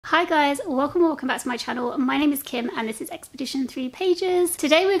Hi guys, welcome back to my channel. My name is Kim and this is Expedition 3 Pages.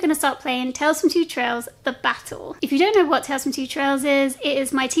 Today we're going to start playing Tales from Two Trails, The Battle. If you don't know what Tales from Two Trails is, it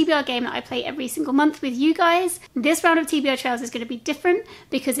is my TBR game that I play every single month with you guys. This round of TBR Trails is going to be different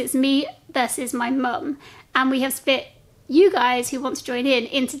because it's me versus my mum, and we have split you guys who want to join in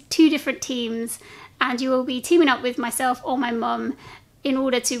into two different teams, and you will be teaming up with myself or my mum in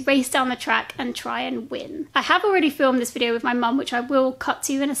order to race down the track and try and win. I have already filmed this video with my mum, which I will cut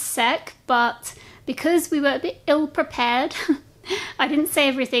to in a sec, but because we were a bit ill prepared, I didn't say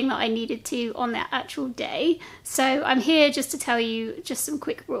everything that I needed to on that actual day. So I'm here just to tell you just some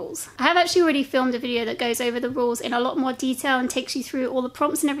quick rules. I have actually already filmed a video that goes over the rules in a lot more detail and takes you through all the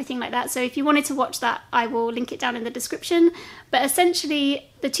prompts and everything like that. So if you wanted to watch that, I will link it down in the description. But essentially,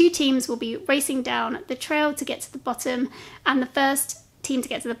 the two teams will be racing down the trail to get to the bottom, and the first team to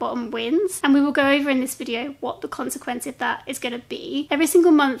get to the bottom wins, and we will go over in this video what the consequence of that is going to be. Every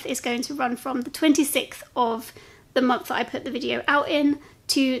single month is going to run from the 26th of the month that I put the video out in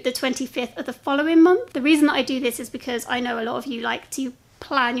to the 25th of the following month. The reason that I do this is because I know a lot of you like to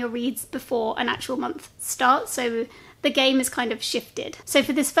plan your reads before an actual month starts, so the game is kind of shifted. So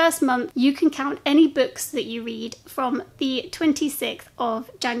for this first month, you can count any books that you read from the 26th of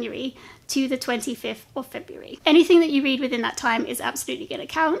January to the 25th of February. Anything that you read within that time is absolutely going to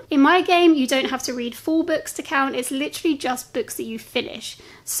count. In my game, you don't have to read full books to count. It's literally just books that you finish.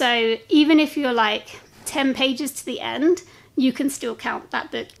 So even if you're like 10 pages to the end, you can still count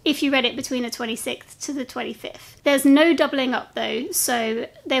that book if you read it between the 26th to the 25th. There's no doubling up though, so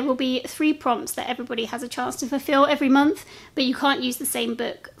there will be 3 prompts that everybody has a chance to fulfill every month, but you can't use the same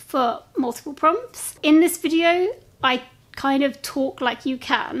book for multiple prompts. In this video, I kind of talk like you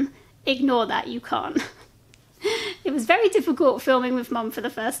can. Ignore that, you can't. It was very difficult filming with mum for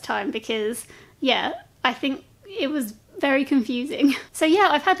the first time because, yeah, I think it was very confusing. So yeah,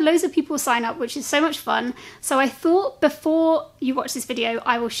 I've had loads of people sign up, which is so much fun. So I thought before you watch this video,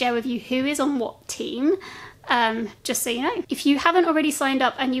 I will share with you who is on what team. Just so you know. If you haven't already signed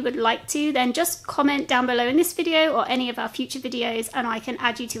up and you would like to, then just comment down below in this video or any of our future videos and I can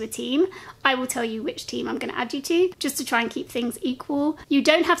add you to a team. I will tell you which team I'm going to add you to, just to try and keep things equal. You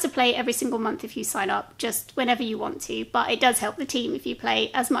don't have to play every single month if you sign up, just whenever you want to, but it does help the team if you play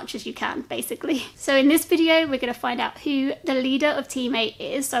as much as you can, basically. So in this video, we're going to find out who the leader of Team A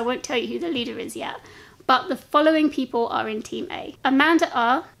is, so I won't tell you who the leader is yet. But the following people are in Team A: Amanda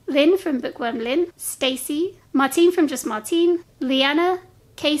A, Lynn from Bookworm Lynn, Stacie, Martine from Just Martine, LeeAnna,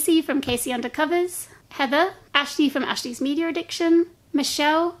 Casey from Casey Undercovers, Heather, Ashleigh from Ashleigh's Media Addiction,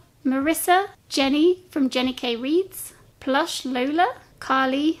 Michelle, Marissa, Jenni from Jenni K Reads, plushloler,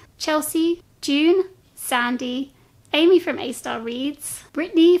 Karlie, Chelsey, June, Sandy, Amy from A Star Reads,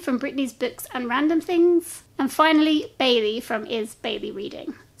 Brittany from Brittany's Books and Random Things, and finally Bailey from Is Bailey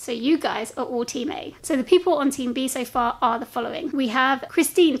Reading. So you guys are all Team A. So the people on Team B so far are the following. We have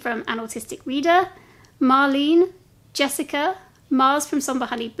Christine from An Autistic Reader, Marlene, Jessica, Mars from Somber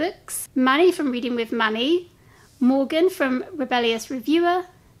Honey Books, Manny from Reading with Manny, Morgan from Rebellious Reviewer,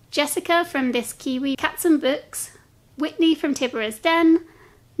 Jessica from This Kiwi Cats and Books, Whitney from Tibera's Den,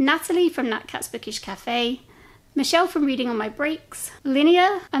 Natalie from Nat Cat's Bookish Cafe, Michelle from Reading on My Breaks,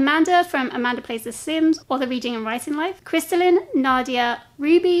 Linnea, Amanda from Amanda Plays The Sims or The Reading and Writing Life, Cristilyn, Nadia,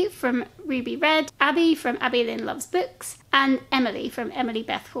 Ruby from Ruby Read, Abbey from Abbey Lynn Loves Books, and Emily from Emily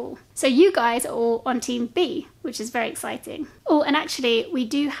Beth Hall. So you guys are all on Team B, which is very exciting. Oh, and actually we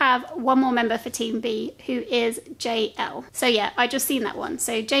do have one more member for Team B who is JL. So yeah, I just seen that one.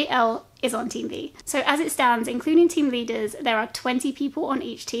 So JL is on Team B. So as it stands, including team leaders, there are 20 people on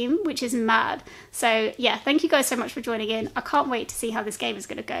each team, which is mad. So yeah, thank you guys so much for joining in. I can't wait to see how this game is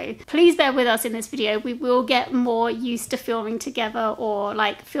going to go. Please bear with us in this video. We will get more used to filming together or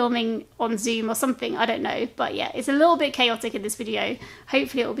like filming on Zoom or something. I don't know. But yeah, it's a little bit chaotic in this video.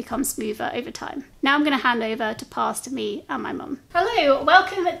 Hopefully it will become smoother over time. Now I'm going to hand over to pass to me and my mum. Hello,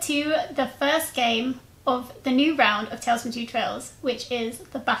 welcome to the first game of the new round of Tales from Two Trails, which is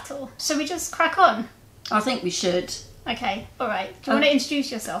The Battle. Shall we just crack on? I think we should. Okay, alright. Do you want to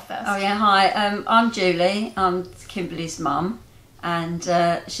introduce yourself first? Oh yeah, hi. I'm Julie. I'm Kimberly's mum, and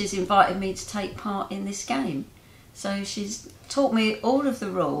she's invited me to take part in this game. So she's taught me all of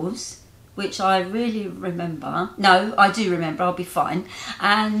the rules, which I really remember. No, I do remember, I'll be fine.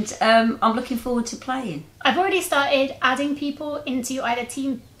 And I'm looking forward to playing. I've already started adding people into either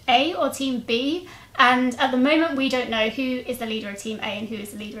Team A or Team B, and at the moment we don't know who is the leader of Team A and who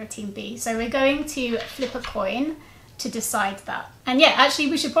is the leader of Team B. So we're going to flip a coin to decide that. And yeah, actually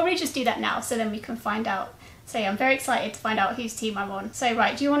we should probably just do that now so then we can find out. So yeah, I'm very excited to find out whose team I'm on. So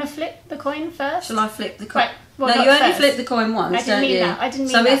right, do you want to flip the coin first? Shall I flip the coin? Right, Well, no, you only first. flip the coin once, I didn't don't mean you? that. I didn't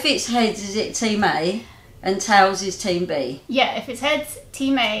mean so that. if it's heads, is it team A? And tails is team B? Yeah, if it's heads,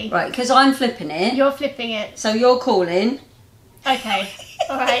 team A. Right, because I'm flipping it. You're flipping it. So you're calling. Okay,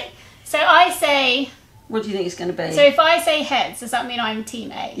 alright. So I say... What do you think it's going to be? So if I say heads, does that mean I'm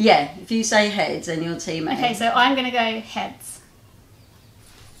team A? Yeah, if you say heads, then you're team A. Okay, so I'm going to go heads.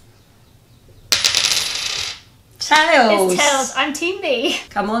 Tails! It's tails. I'm team B.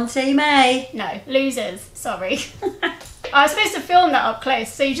 Come on, team A. No, losers. Sorry. I was supposed to film that up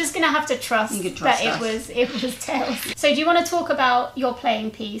close, so you're just going to have to trust, that it was tails. So do you want to talk about your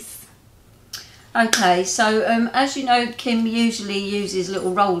playing piece? Okay, so as you know, Kim usually uses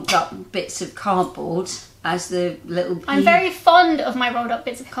little rolled up bits of cardboard as the little I'm very fond of my rolled up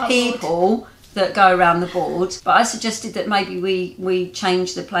bits of cardboard. people that go around the board, but I suggested that maybe we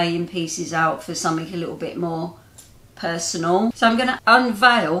change the playing pieces out for something a little bit more personal. So I'm going to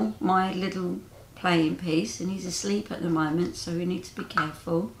unveil my little playing piece, and he's asleep at the moment, so we need to be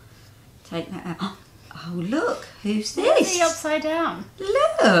careful. Take that out. Oh, look, who's this? Why is he upside down?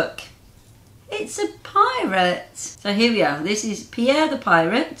 Look, it's a pirate. So here we are. This is Pierre the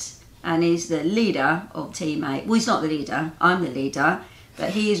pirate, and he's the leader of Team A. Well, he's not the leader. I'm the leader,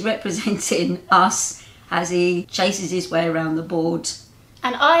 but he is representing us as he chases his way around the board.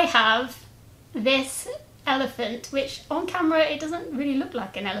 And I have this elephant, which on camera it doesn't really look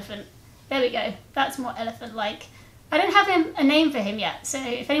like an elephant. There we go. That's more elephant-like. I don't have a name for him yet, so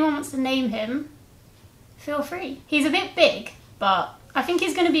if anyone wants to name him, feel free. He's a bit big, but I think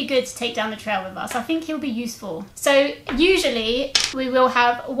he's going to be good to take down the trail with us. I think he'll be useful. So usually we will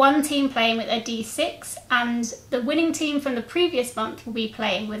have one team playing with a D6, and the winning team from the previous month will be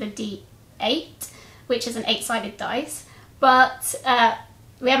playing with a D8, which is an 8-sided dice. But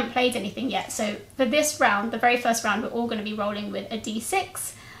we haven't played anything yet, so for this round, the very first round, we're all going to be rolling with a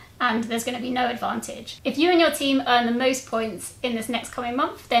D6, and there's going to be no advantage. If you and your team earn the most points in this next coming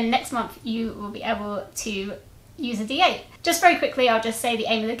month, then next month you will be able to use a D8. Just very quickly, I'll just say the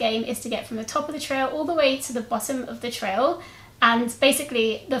aim of the game is to get from the top of the trail all the way to the bottom of the trail, and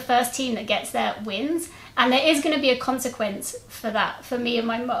basically the first team that gets there wins, and there is going to be a consequence for that, for me and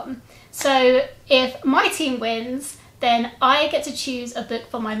my mum. So if my team wins, then I get to choose a book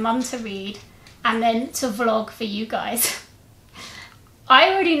for my mum to read and then to vlog for you guys.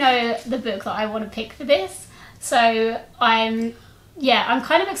 I already know the book that I want to pick for this, so I'm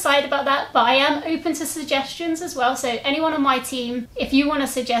kind of excited about that, but I am open to suggestions as well. So anyone on my team, if you want to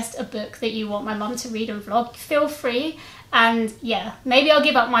suggest a book that you want my mum to read and vlog, feel free. And yeah, maybe I'll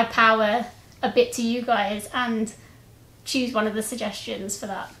give up my power a bit to you guys and choose one of the suggestions for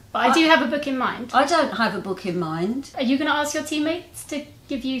that. But I do have a book in mind. I don't have a book in mind. Are you going to ask your teammates to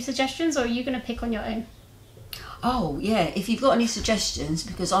give you suggestions, or are you going to pick on your own? Oh yeah, if you've got any suggestions,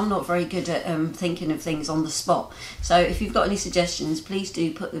 because I'm not very good at thinking of things on the spot. So if you've got any suggestions, please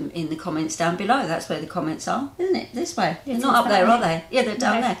do put them in the comments down below. That's where the comments are, isn't it? This way. They're not up there, are they? Yeah, they're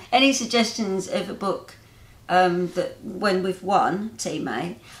down there. Any suggestions of a book that when we've won Team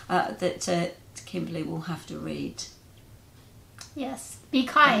A, that Kimberly will have to read? Yes. Be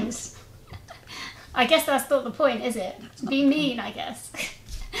kind. I guess that's not the point, is it? Be mean, I guess.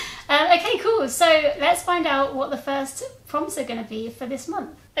 Okay, cool. So let's find out what the first prompts are going to be for this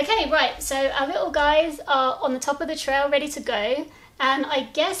month. Okay, right. So our little guys are on the top of the trail, ready to go. And I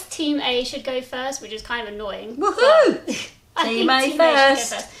guess Team A should go first, which is kind of annoying. Woohoo! Team A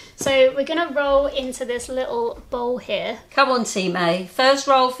first. So we're going to roll into this little bowl here. Come on, Team A. First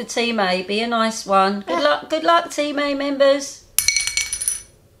roll for Team A. Be a nice one. Good luck, Team A members.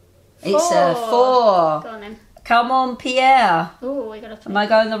 It's a 4. Go on then. Come on, Pierre. Oh, we got to. Am I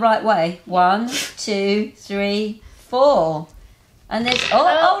going the right way? 1, 2, 3, 4. And there's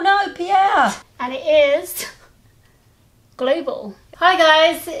oh no, Pierre. And it is global. Hi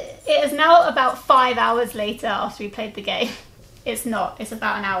guys. It is now about 5 hours later after we played the game. It's not. It's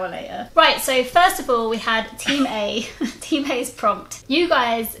about an hour later. Right. So first of all, we had Team A. Team A's prompt. You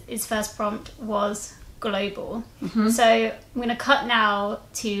guys' first prompt was global. So I'm going to cut now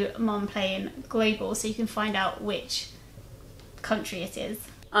to Mum playing global so you can find out which country it is.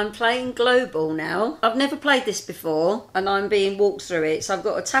 I'm playing global now. I've never played this before and I'm being walked through it. So I've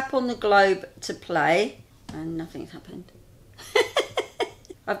got to tap on the globe to play and nothing's happened.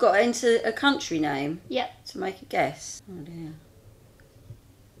 I've got to enter a country name. Yep. To make a guess. Oh dear.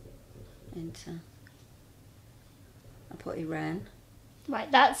 Enter. I put Iran. Right,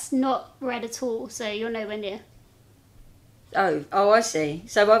 that's not red at all, so you're nowhere near. Oh, I see.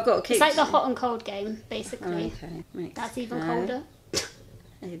 So I've got to keep... It's like the hot and cold game, basically. Okay. Mexico. That's even colder.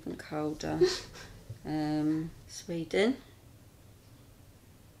 Even colder. Sweden.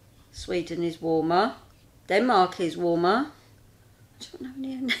 Sweden is warmer. Denmark is warmer. I don't know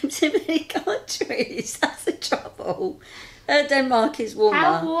any names of any countries. That's the trouble. Denmark is warmer.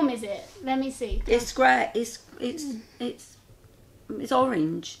 How warm is it? Let me see. It's grey. It's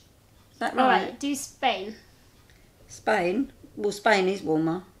orange. Is that right? All right, do Spain. Spain. Well, Spain is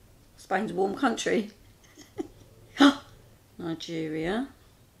warmer. Spain's a warm country. Nigeria.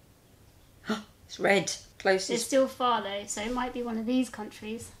 It's red. Closest. It's still far though, so it might be one of these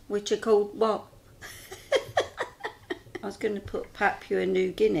countries. Which are called what? I was going to put Papua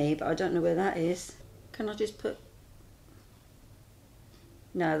New Guinea, but I don't know where that is. Can I just put...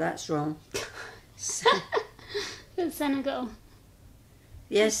 No, that's wrong. Senegal.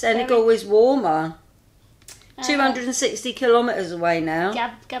 Yes, Senegal is warmer. 260 kilometres away now.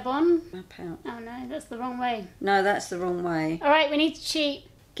 Gabon? Map out. Oh no, that's the wrong way. No, that's the wrong way. Alright, we need to cheat.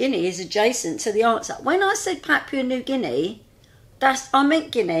 Guinea is adjacent to the answer. When I said Papua New Guinea, I meant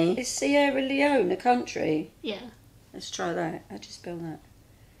Guinea. Is Sierra Leone a country? Yeah. Let's try that. How'd you spell that?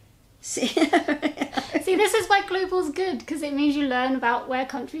 Sierra Leone. See, this is why global's good, because it means you learn about where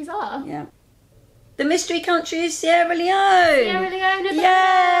countries are. Yeah. The mystery country is Sierra Leone. Sierra Leone is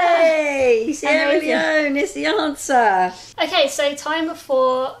Yay! Sierra Leone is the answer. Okay, so time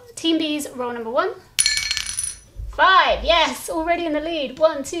for Team B's roll number 1. 5, yes, already in the lead.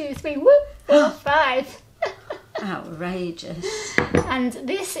 1, 2, 3, whoop, 4, 5. Outrageous. And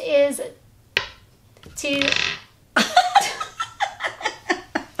this is to...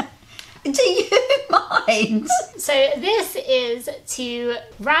 Do you mind? So this is to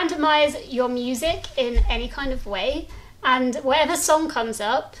randomise your music in any kind of way, and whatever song comes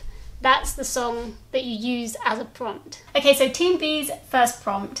up, that's the song that you use as a prompt. Okay, so Team B's first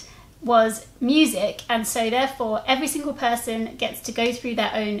prompt was music, and so therefore every single person gets to go through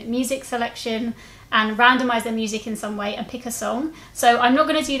their own music selection and randomise their music in some way and pick a song. So I'm not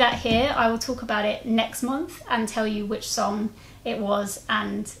going to do that here. I will talk about it next month and tell you which song it was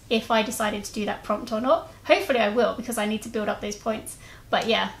and if I decided to do that prompt or not. Hopefully I will, because I need to build up those points. But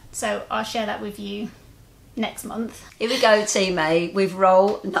yeah, so I'll share that with you next month. Here we go, Team A, with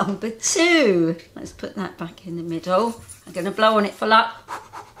roll number 2. Let's put that back in the middle. I'm going to blow on it for luck.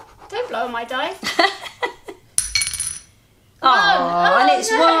 Don't blow on my die. Oh, and it's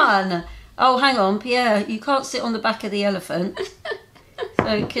no. 1. Oh, hang on, Pierre, you can't sit on the back of the elephant.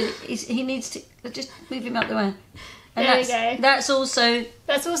 So he needs to just move him out the way. And there we go. That's also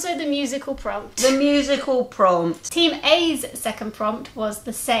the musical prompt. The musical prompt. Team A's second prompt was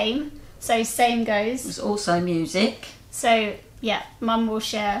the same. So same goes. It was also music. So yeah, Mum will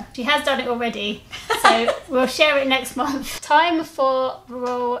share. She has done it already. So we'll share it next month. Time for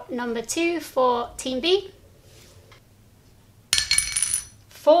roll number 2 for Team B.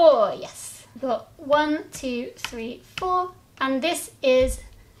 4, yes. We've got 1, 2, 3, 4. And this is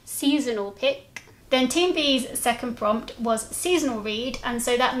seasonal pick. Then Team B's second prompt was seasonal read, and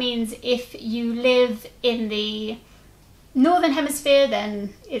so that means if you live in the northern hemisphere,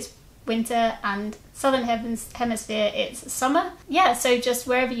 then it's winter, and southern hemisphere, it's summer. Yeah, so just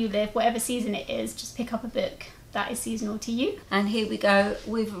wherever you live, whatever season it is, just pick up a book that is seasonal to you. And here we go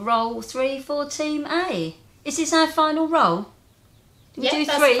with roll 3 for Team A. Is this our final roll? Did we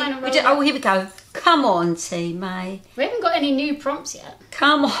do 3? Oh, here we go. Come on, Team A. We haven't got any new prompts yet.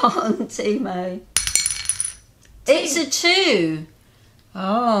 Come on, Team A. 2. It's a 2.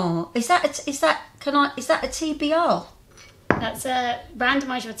 Oh, is that a TBR? That's a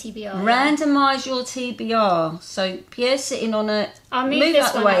randomise your TBR. Randomise your TBR. So Pierre's sitting on a... I'll move this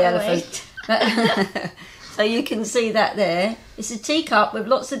out the way, elephant. So you can see that there. It's a teacup with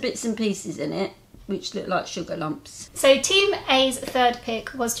lots of bits and pieces in it, which look like sugar lumps. So Team A's third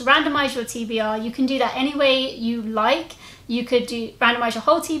pick was to randomise your TBR. You can do that any way you like. You could randomise your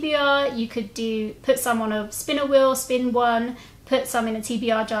whole TBR. You could put some on a spinner wheel, spin one, put some in a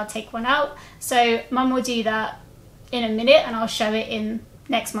TBR jar, take one out. So Mum will do that in a minute, and I'll show it in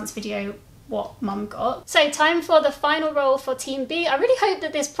next month's video what Mum got. So time for the final roll for Team B. I really hope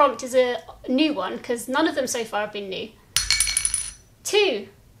that this prompt is a new one, because none of them so far have been new. 2.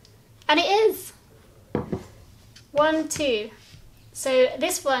 And it is. 1, 2. So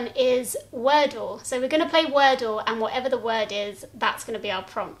this one is Wordle. So we're going to play Wordle, and whatever the word is, that's going to be our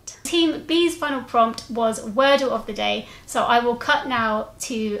prompt. Team B's final prompt was Wordle of the day. So I will cut now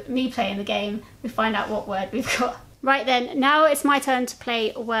to me playing the game. We find out what word we've got. Right then, now it's my turn to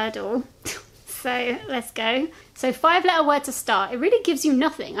play Wordle. So let's go. So 5-letter word to start. It really gives you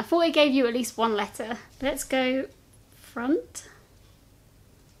nothing. I thought it gave you at least 1 letter. Let's go front.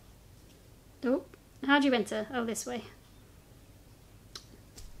 Oh, how do you enter? Oh, this way.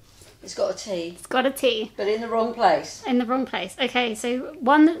 It's got a T. It's got a T. But in the wrong place. In the wrong place. Okay, so a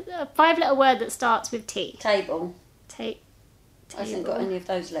 5-letter word that starts with T. Table. Table. Hasn't got any of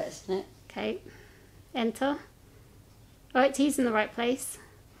those letters in it. Okay. Enter. Right, T's in the right place.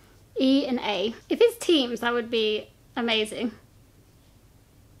 E and A. If it's teams, that would be amazing.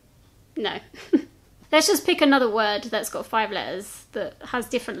 No. Let's just pick another word that's got 5 letters that has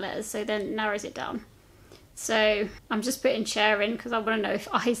different letters, so then narrows it down. So I'm just putting chair in because I want to know if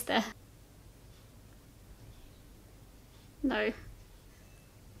I's there. No.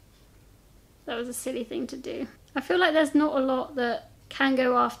 That was a silly thing to do. I feel like there's not a lot that can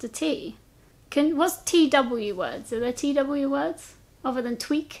go after T. What's TW words? Are there TW words other than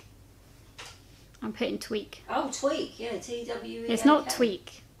tweak? I'm putting tweak. Oh, tweak. Yeah, T-W-E-A-K. It's not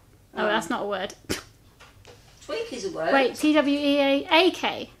tweak. Oh, that's not a word. Tweak is a word. Wait,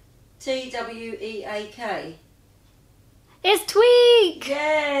 T-W-E-A-K? T-W-E-A-K. It's tweak!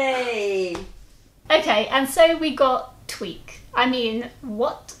 Yay! Okay, and so we got tweak. I mean,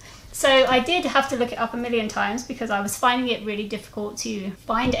 what? So I did have to look it up a million times because I was finding it really difficult to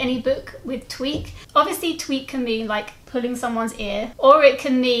find any book with tweak. Obviously, tweak can mean like pulling someone's ear, or it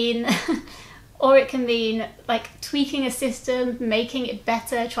can mean... or it can mean like tweaking a system, making it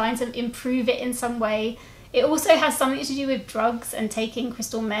better, trying to improve it in some way. It also has something to do with drugs and taking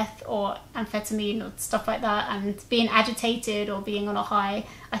crystal meth or amphetamine or stuff like that and being agitated or being on a high.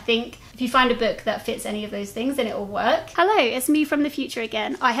 I think if you find a book that fits any of those things, then it will work. Hello, it's me from the future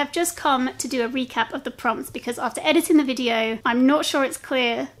again. I have just come to do a recap of the prompts because after editing the video, I'm not sure it's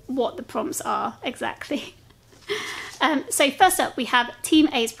clear what the prompts are exactly. So first up, we have Team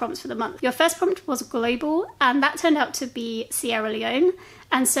A's prompts for the month. Your first prompt was global, and that turned out to be Sierra Leone.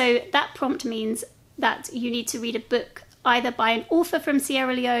 And so that prompt means that you need to read a book either by an author from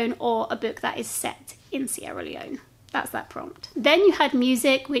Sierra Leone or a book that is set in Sierra Leone. That's that prompt. Then you had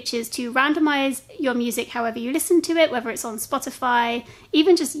music, which is to randomize your music however you listen to it, whether it's on Spotify,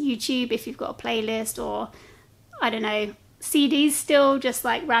 even just YouTube if you've got a playlist, or I don't know, CDs still, just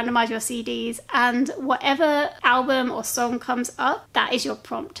like randomize your CDs, and whatever album or song comes up, that is your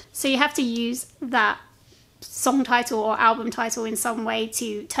prompt. So you have to use that song title or album title in some way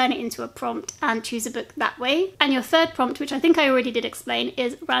to turn it into a prompt and choose a book that way. And your third prompt, which I think I already did explain,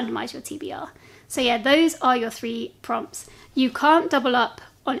 is randomize your TBR. So yeah, those are your 3 prompts. You can't double up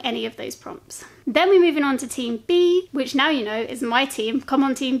on any of those prompts. Then we're moving on to Team B, which now you know is my team. Come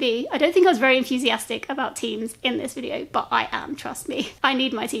on, Team B. I don't think I was very enthusiastic about teams in this video, but I am, trust me. I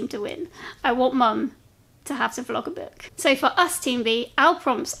need my team to win. I want Mum to have to vlog a book. So for us, Team B, our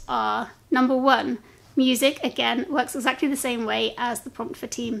prompts are, number 1, music, again, works exactly the same way as the prompt for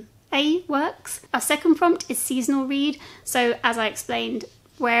Team A works. Our second prompt is seasonal read. So as I explained,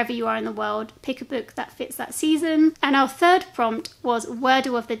 wherever you are in the world, pick a book that fits that season. And our third prompt was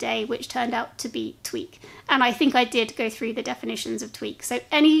Wordle of the Day, which turned out to be tweak. And I think I did go through the definitions of tweak. So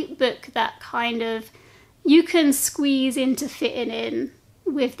any book that kind of you can squeeze into fitting in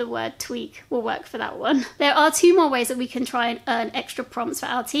with the word tweak will work for that one. There are 2 more ways that we can try and earn extra prompts for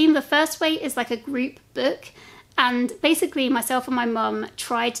our team. The first way is like a group book. And basically myself and my mum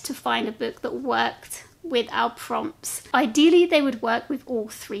tried to find a book that worked with our prompts. Ideally they would work with all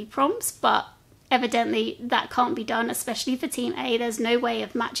 3 prompts, but evidently that can't be done, especially for Team A. There's no way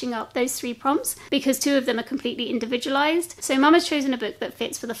of matching up those 3 prompts because 2 of them are completely individualized. So Mum has chosen a book that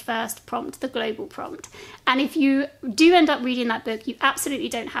fits for the first prompt, the global prompt. And if you do end up reading that book, you absolutely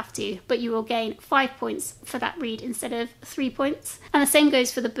don't have to, but you will gain 5 points for that read instead of 3 points. And the same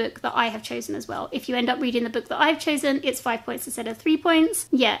goes for the book that I have chosen as well. If you end up reading the book that I've chosen, it's 5 points instead of 3 points.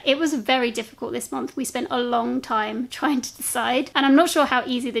 Yeah, it was very difficult this month. We spent a long time trying to decide, and I'm not sure how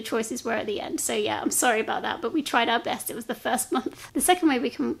easy the choices were at the end. So yeah, I'm sorry about that, but we tried our best. It was the first month. The second way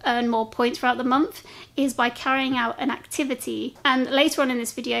we can earn more points throughout the month is by carrying out an activity. And later on in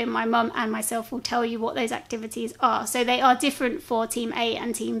this video, my mum and myself will tell you what those activities are. So they are different for Team A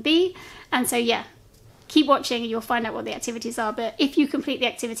and Team B. And so yeah, keep watching and you'll find out what the activities are, but if you complete the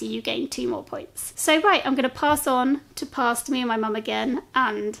activity, you gain 2 more points. So right, I'm going to pass on to past me and my mum again,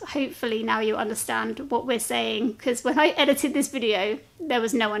 and hopefully now you understand what we're saying, because when I edited this video, there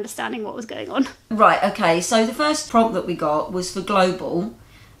was no understanding what was going on. Right, okay, so the first prompt that we got was for global,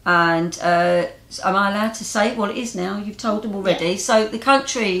 and am I allowed to say? Well, it is now, you've told them already. Yeah. So the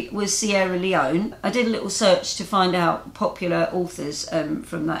country was Sierra Leone. I did a little search to find out popular authors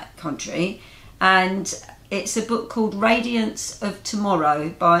from that country, and it's a book called Radiance of Tomorrow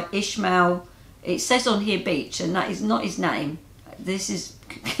by Ishmael. It says on here Beach, and that is not his name. This is,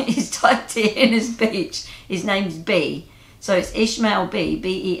 he's typed it in as Beach. His name's B. So it's Ishmael B,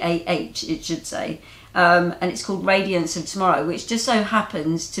 B-E-A-H, it should say. and it's called Radiance of Tomorrow, which just so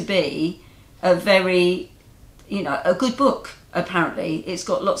happens to be a very, you know, a good book. Apparently, it's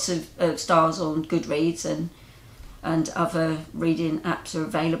got lots of stars on Goodreads and other reading apps are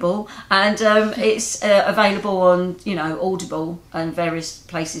available, and it's available on, you know, Audible and various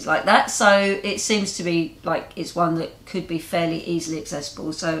places like that. So it seems to be like it's one that could be fairly easily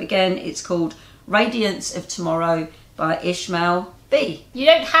accessible. So again, it's called Radiance of Tomorrow by Ishmael B. You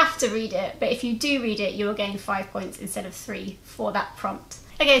don't have to read it, but if you do read it, you will gain 5 points instead of 3 for that prompt.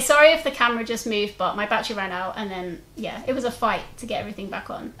 Okay, sorry if the camera just moved, but my battery ran out, and then, yeah, it was a fight to get everything back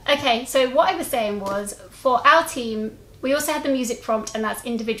on. Okay, so what I was saying was, for our team, we also had the music prompt, and that's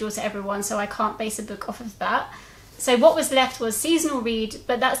individual to everyone, so I can't base a book off of that. So what was left was seasonal read,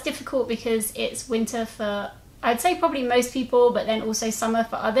 but that's difficult because it's winter for, I'd say probably most people, but then also summer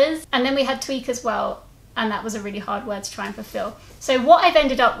for others. And then we had tweak as well, and that was a really hard word to try and fulfill. So what I've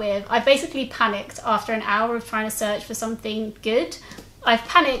ended up with, I basically panicked after an hour of trying to search for something good. I've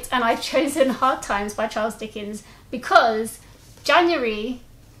panicked and I've chosen Hard Times by Charles Dickens because January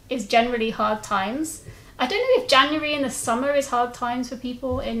is generally hard times. I don't know if January in the summer is hard times for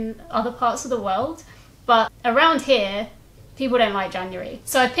people in other parts of the world, but around here, people don't like January.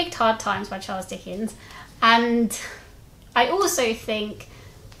 So I picked Hard Times by Charles Dickens, and I also think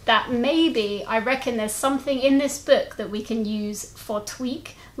that maybe, I reckon there's something in this book that we can use for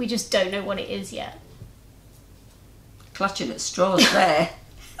tweak. We just don't know what it is yet. Clutching at straws there.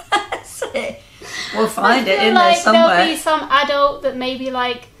 That's it. We'll find it in like there somewhere. There'll be some adult that maybe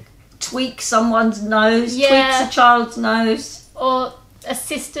like tweak someone's nose, yeah, tweaks a child's nose, or a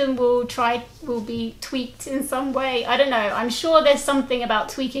system will be tweaked in some way. I don't know. I'm sure there's something about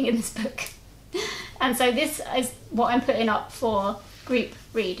tweaking in this book, and so this is what I'm putting up for group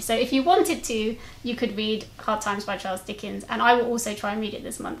read. So if you wanted to, you could read Hard Times by Charles Dickens, and I will also try and read it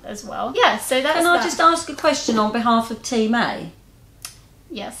this month as well. Yeah, so that's Can I just ask a question on behalf of Team A?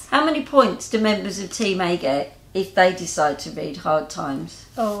 Yes. How many points do members of Team A get if they decide to read Hard Times?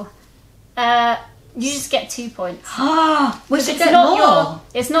 Oh, you just get 2 points. Ah, we should It's get more.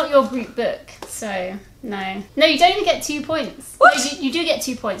 It's not your group book, so no. No, you don't even get 2 points. What? No, you do get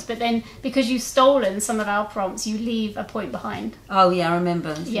 2 points, but then because you've stolen some of our prompts, you leave a point behind. Oh yeah, I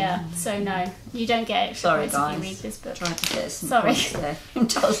remember. Yeah, so no, you don't get extra points if you read this book. Tried to get some Sorry. points there from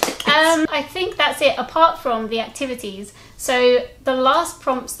Charles Dickens. I think that's it, apart from the activities. So the last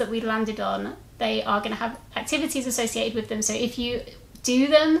prompts that we landed on, they are going to have activities associated with them. So if you do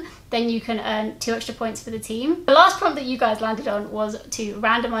them, then you can earn 2 extra points for the team. The last prompt that you guys landed on was to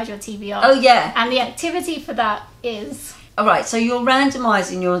randomise your TBR. Oh yeah. And the activity for that is... Alright, so you're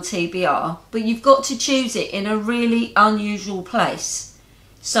randomising your TBR, but you've got to choose it in a really unusual place.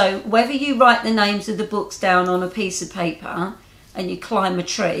 So whether you write the names of the books down on a piece of paper and you climb a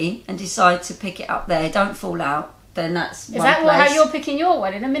tree and decide to pick it up there, don't fall out, then that's Is that place. how you're picking your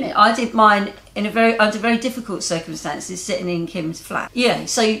one in a minute? I did mine in under very difficult circumstances, sitting in Kim's flat. Yeah,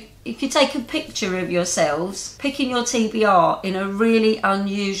 so if you take a picture of yourselves picking your TBR in a really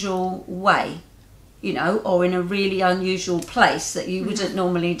unusual way, you know, or in a really unusual place that you wouldn't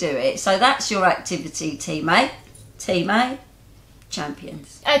normally do it. So that's your activity, Team A. Team A,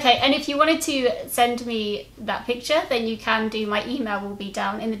 champions. Okay, and if you wanted to send me that picture, then you can do. My email will be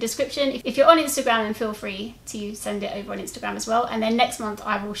down in the description. If you're on Instagram, then feel free to send it over on Instagram as well. And then next month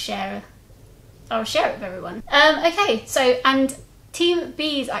I will share it with everyone. Okay, so, and Team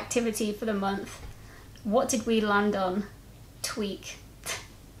B's activity for the month, what did we land on? Tweak.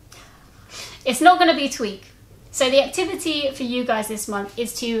 It's not going to be tweak. So the activity for you guys this month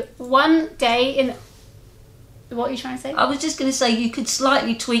is to one day in... What are you trying to say? I was just going to say you could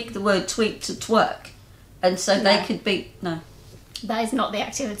slightly tweak the word tweak to twerk, and so they could be... No. That is not the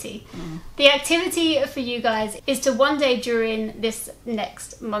activity. The activity for you guys is to one day during this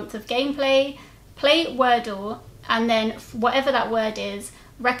next month of gameplay, play Wordle, and then whatever that word is,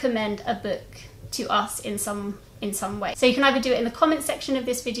 recommend a book to us in some way. So you can either do it in the comment section of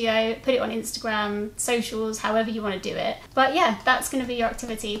this video, put it on Instagram, socials, however you want to do it. But yeah, that's going to be your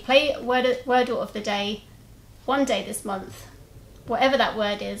activity. Play Wordle of the day, one day this month. Whatever that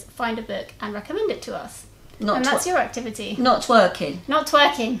word is, find a book and recommend it to us. And that's your activity. Not twerking. Not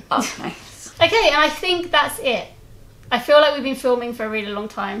twerking. Okay. Okay, and I think that's it. I feel like we've been filming for a really long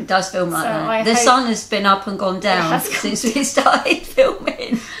time. It does feel like that. The sun has been up and gone down since we started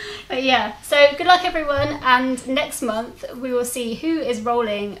filming. But yeah, so good luck everyone, and next month we will see who is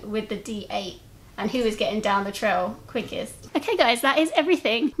rolling with the D8 and who is getting down the trail quickest. Okay guys, that is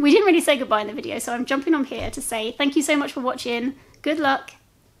everything. We didn't really say goodbye in the video, so I'm jumping on here to say thank you so much for watching, good luck,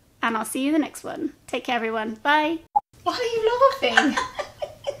 and I'll see you in the next one. Take care everyone, bye. Why are you laughing?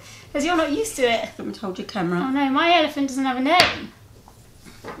 Because you're not used to it. Let me hold your camera. Oh no, my elephant doesn't have a name.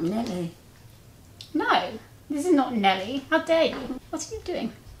 Nelly. No, this is not Nelly. How dare you? What are you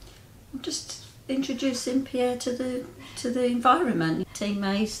doing? I'm just introducing Pierre to the environment. Team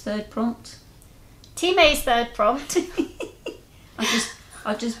A's third prompt. Team A's third prompt.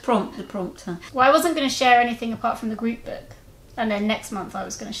 I just prompt the prompter. Well, I wasn't going to share anything apart from the group book. And then next month I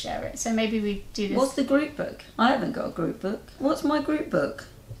was going to share it. So maybe we do this. What's the group book? I haven't got a group book. What's my group book?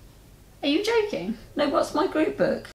 Are you joking? No, what's my group book?